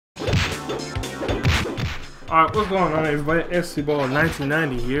Alright, what's going on everybody? STBALL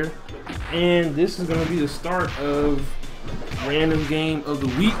 1990 here. And this is going to be the start of random game of the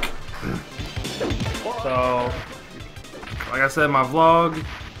week. So, like I said in my vlog, it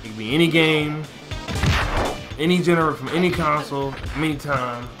can be any game, any genre from any console,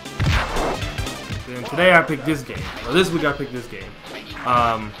 anytime. Then today I picked this game. Well, this week I picked this game.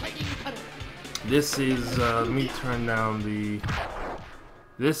 This is, let me turn down the...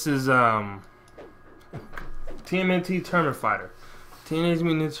 This is, TMNT Tournament Fighter. Teenage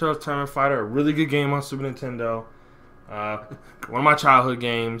Mutant Ninja Turtles Tournament Fighter, a really good game on Super Nintendo. One of my childhood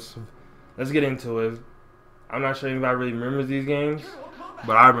games. Let's get into it. I'm not sure anybody really remembers these games,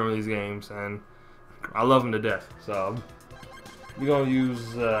 but I remember these games, and I love them to death. So, we're gonna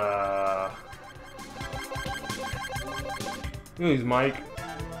use, Mike.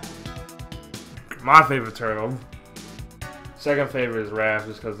 My favorite turtle. Second favorite is Raph,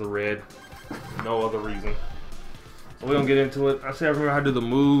 just because of the red. No other reason. So we're gonna get into it. I say I remember how to do the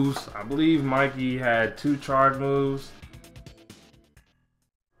moves. I believe Mikey had 2 charge moves,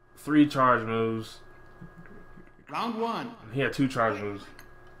 3 charge moves. Round 1. He had 2 charge moves.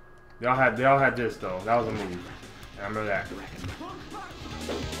 They all had this though. That was a move. I remember that.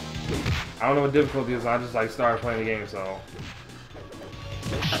 I don't know what difficulty is. I just like started playing the game, so.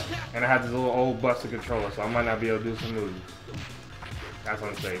 And I had this little old busted controller, so I might not be able to do some moves. That's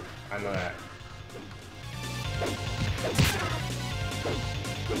unsafe. I know that.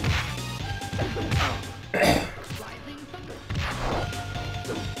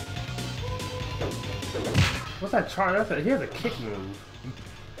 What's that charge? He has a kick move.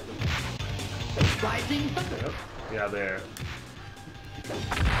 Yep. Yeah, there.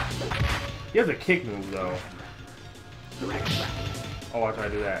 He has a kick move though. Oh, I try to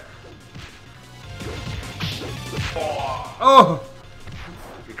do that. Oh!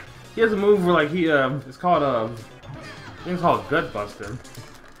 He has a move where like he it's called I think it's called Gut Buster.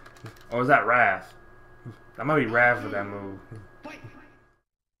 Or is that Wrath? That might be Wrath for that move.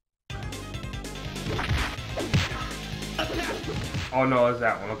 Oh no, it's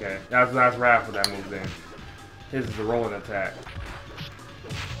that one. Okay, that's Wrath for that move then. His is the rolling attack.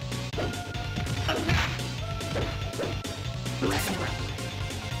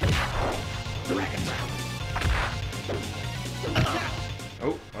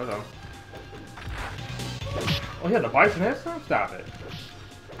 Oh, hold on. Oh, he had the bison head stop? Stop it.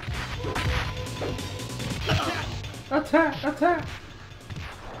 Attack! Attack!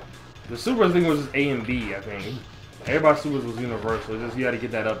 The super thing was just A and B, I think. Everybody's supers was universal, just you had to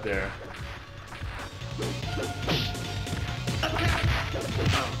get that up there.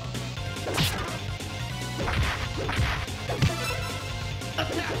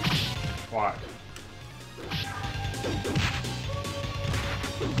 Watch.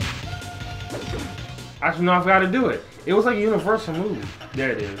 Actually, no, I forgot to do it. It was like a universal move.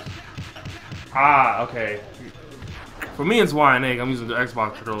 There it is. Ah, okay. For me, it's Y and A. I'm using the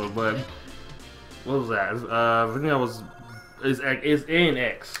Xbox controller, but what was that? I think that was it's A and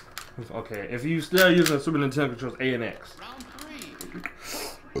X. Okay, if you still using a Super Nintendo controller, it's A and X.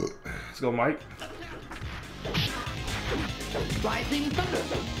 Let's go, Mike.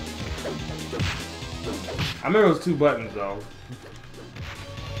 I remember it was 2 buttons though.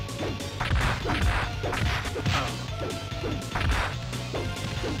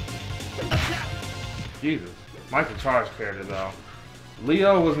 Jesus, Mike's a charge character though.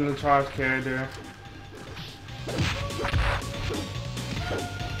 Leo wasn't a charge character.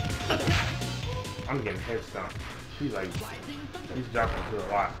 I'm getting head stomped. He's dropping to a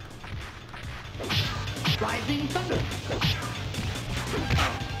lot. Rising Thunder.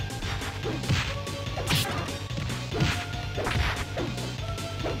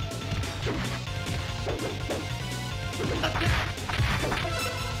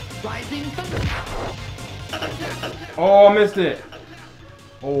 Rising Thunder. Oh, I missed it.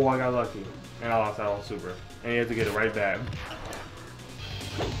 Oh, I got lucky. And I lost that whole super. And you have to get it right back.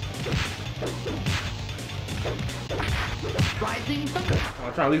 Rising Thunder.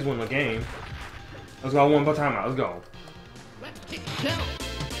 I'll try to at least win the game. Let's go one more time out. Let's go.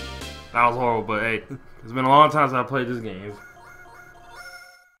 That was horrible, but hey, it's been a long time since I played this game.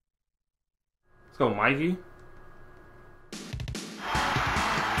 Let's go, Mikey.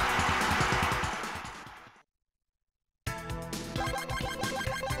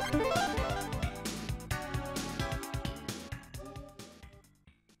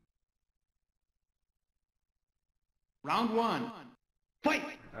 Round 1. Fight!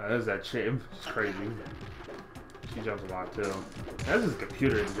 There's that chick. It's crazy. She jumps a lot too. That's just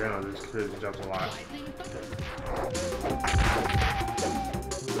computer in general. This computer jumps a lot.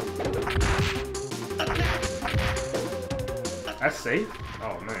 That's safe?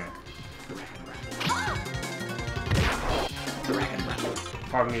 Oh man.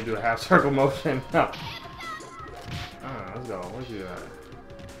 Probably need to do a half circle motion. Let's go. What you got?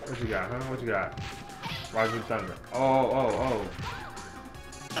 What you got, huh? What you got? Rising Thunder. Oh. Oh,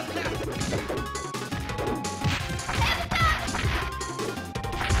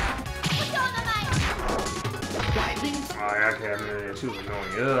 yeah, I can't. She was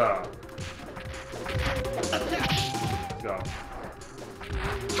annoying. Yeah. Let's go.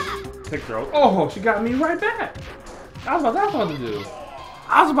 Pick throw. Oh, she got me right back. That's what I was about to do.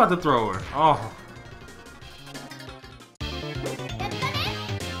 I was about to throw her. Oh.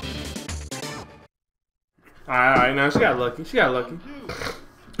 Alright, now she got lucky. She got lucky.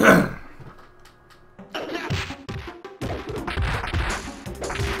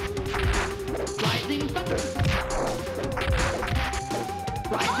 Rising thunder.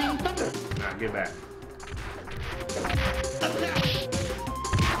 Rising thunder. Nah, get back.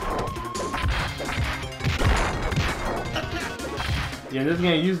 Yeah, this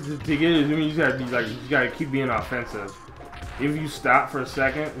game used to get it. I mean, you gotta be like, you gotta keep being offensive. If you stop for a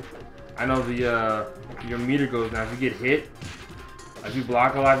second, I know the your meter goes down. If you get hit, if you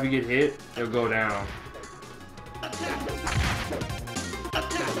block a lot, if you get hit, it'll go down.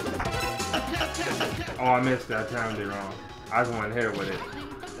 Oh, I missed that. I timed it wrong. I just wanted to hit her with it.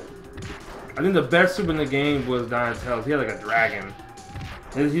 I think the best super in the game was Donatello's. He had like a dragon.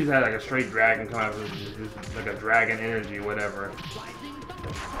 He's had like a straight dragon come out of like a dragon energy, whatever.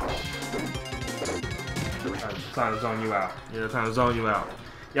 It's time to zone you out. Yeah, it's time to zone you out.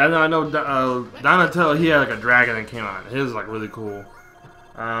 Yeah, I know Donatello, he had like a dragon that came out. His is like really cool.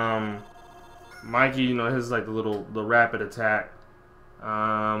 Mikey, you know, his is like the rapid attack.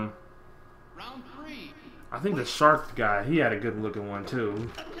 Round 3. I think the shark guy, he had a good looking one too.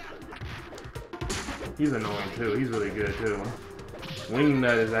 He's annoying too. He's really good too.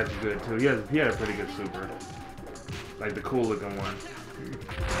 Wingnut is actually good too. He had a pretty good super. Like the cool looking one.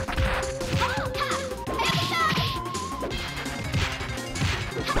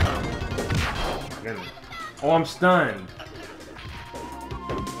 Oh, I'm stunned.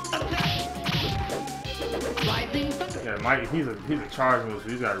 Yeah, Mike, he's a charge move, so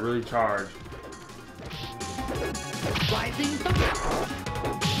he's got to really charge.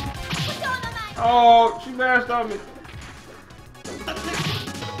 Oh, she mashed on me.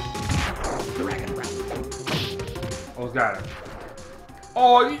 Oh, it's got her.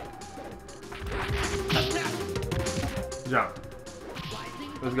 Oh, jump.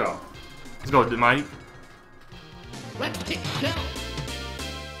 Let's go. Let's go, Mike. Let's kick down.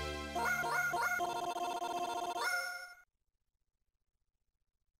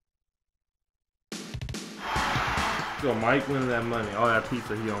 Yo, Mike winning that money. All that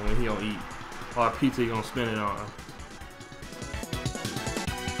pizza he don't win, he don't eat. All that pizza he gonna spend it on.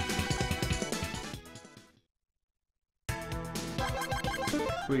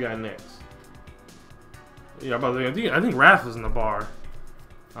 What we got next? Yeah, about to say, I think Raph is in the bar.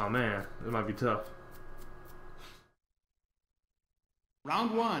 Oh man, it might be tough.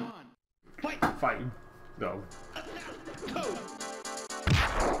 Round 1. Fight. Fight. Go.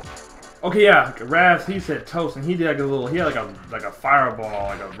 Okay, yeah, Raz, he said toast, and he did like a little, he had like a fireball,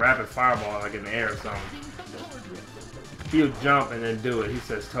 like a rapid fireball, like in the air or something. He would jump and then do it. He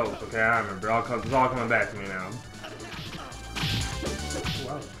says toast. Okay, I remember. It's all coming back to me now.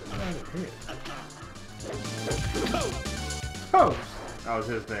 Wow, toast. That was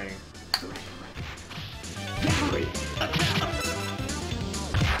his thing.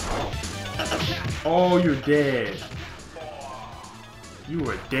 Oh, you're dead. You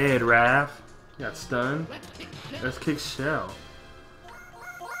were dead, Raph. You got stunned. Let's kick shell.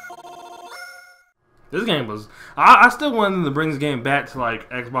 This game was... I still wanted them to bring this game back to like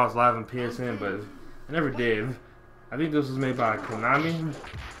Xbox Live and PSN, but I never did. I think this was made by Konami.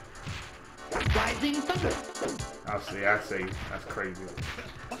 I'd say that's crazy.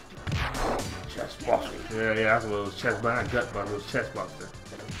 Chest buster. Yeah, that's what it was. Chest buster, not gut buster. It was chest buster.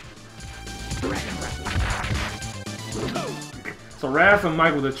 So Raph and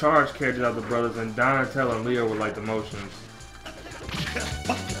Mike were the charge characters of the brothers, and Donatello and Leo were like the motions.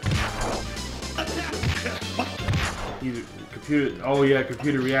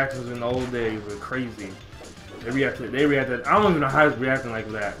 Computer reactions in the old days were crazy. They reacted. I don't even know how he's reacting like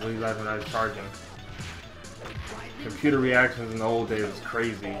that when he's when I was charging. Computer reactions in the old days was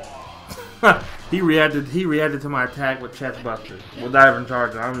crazy. he reacted to my attack with chest buster without even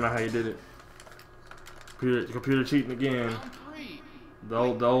charging. I don't know how he did it. Computer cheating again. The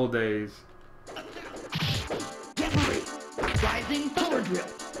old days.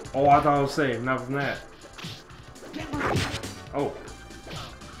 Oh, I thought I was safe. Not from that. Oh.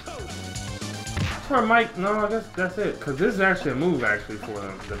 For Mike, no, I guess that's it. Cause this is actually a move actually for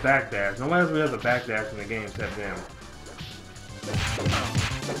them. The backdash. Nobody else really has a backdash in the game except them.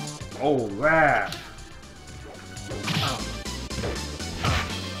 Oh, wow.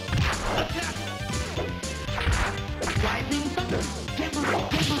 Rising thunder.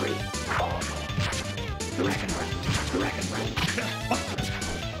 Temporary. Dragon breath.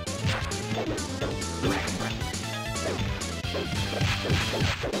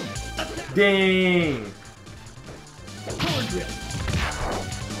 Dang.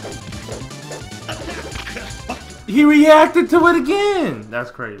 He reacted to it again. That's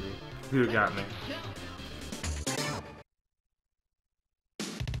crazy. Computer got me.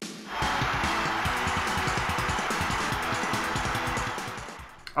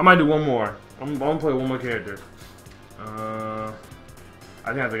 I might do one more. I'm gonna play one more character. I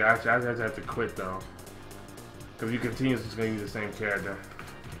think I have to quit though. Cause if you continue, it's just gonna use the same character.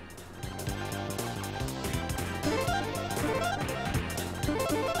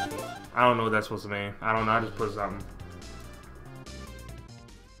 I don't know what that's supposed to mean. I don't know. I just put something.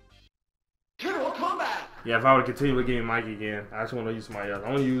 General combat. Yeah, if I would continue with getting Mike again, I just want to use somebody else. I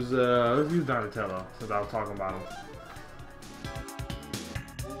want to use let's use Donatello since I was talking about him.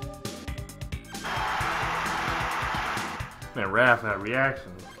 Man, Raph had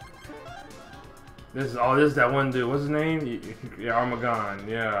reactions. This is that one dude. What's his name? Yeah, Armagon.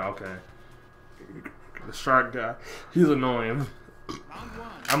 Yeah, okay. The shark guy. He's annoying.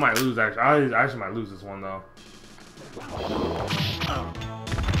 I might lose actually. I actually might lose this one though.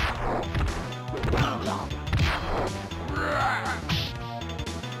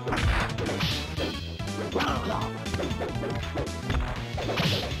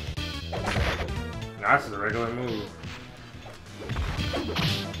 Nah, this is a regular move.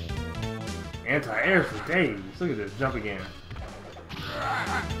 Anti-air for days. Look at this. Jump again.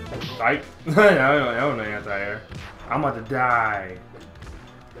 Psych. I don't know anti-air. I'm about to die.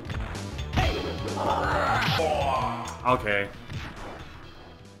 Okay.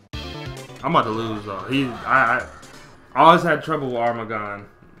 I'm about to lose though. I always had trouble with Armagon.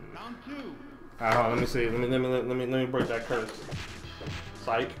 Round 2. Hold on, let me see. Let me break that curse.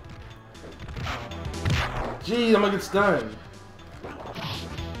 Psych. Jeez, I'm gonna get stunned.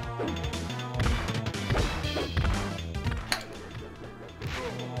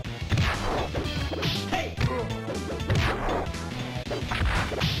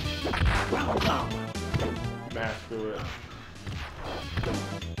 Mash through it.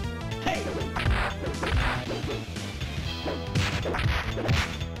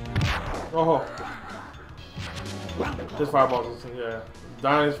 Oh, his fireballs, yeah.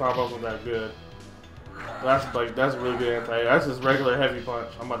 Donnie's fireballs was that good. That's really good anti-air. That's just regular heavy punch.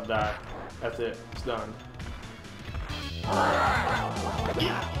 I'm about to die. That's it. It's done.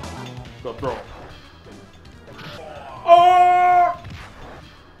 Go throw. Oh!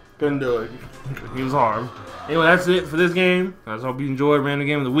 Couldn't do it. He was hard. Anyway, that's it for this game. I just hope you enjoyed Random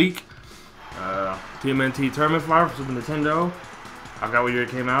Game of the Week. TMNT Tournament Flyer for Super Nintendo. I got what year it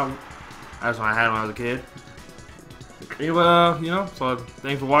came out. That's when I had it when I was a kid. Anyway, so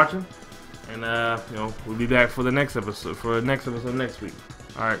thanks for watching. And, we'll be back for the next episode, next week.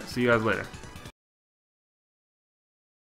 Alright, see you guys later.